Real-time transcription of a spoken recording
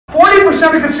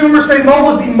of consumers say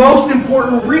mobile is the most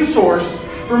important resource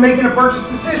for making a purchase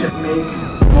decision. Make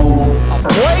mobile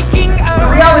first. The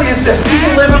reality is this: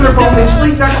 people live on their phone, they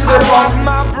sleep next to their phone.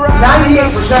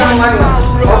 98% of millennials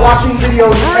are watching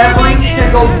videos every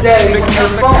single day on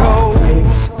their phone.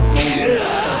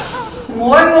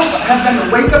 Millennials have been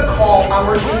the wake-up call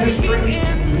our industry needs.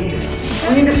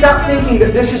 We need to stop thinking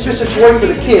that this is just a toy for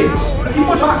the kids.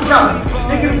 People are talking about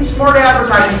making smart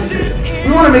advertising decisions. We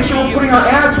want to make sure we're putting our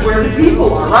ads where the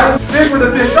people are, right? Fish where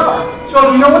the fish are. So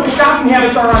if you know what the shopping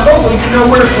habits are on mobile, you know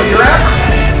where to put your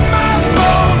advertising.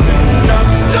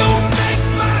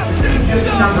 This is just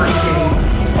a numbers game.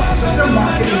 This is the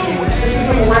marketing game. This is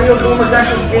the millennial boomers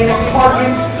actually game of parking.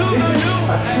 This is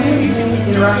a community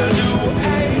interaction.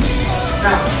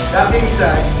 Now, that being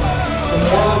said, the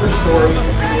moral of the story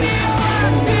is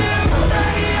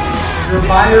your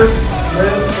buyers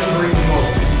live and breathe mobile.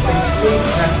 They sleep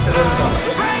next to their phone.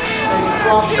 They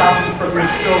cross shopping from your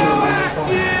showroom on their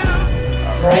phone.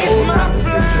 Mobile is not the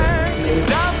future. Make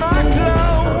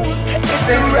mobile first.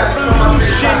 Thank you guys so much for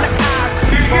your time.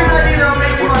 Did you hear that?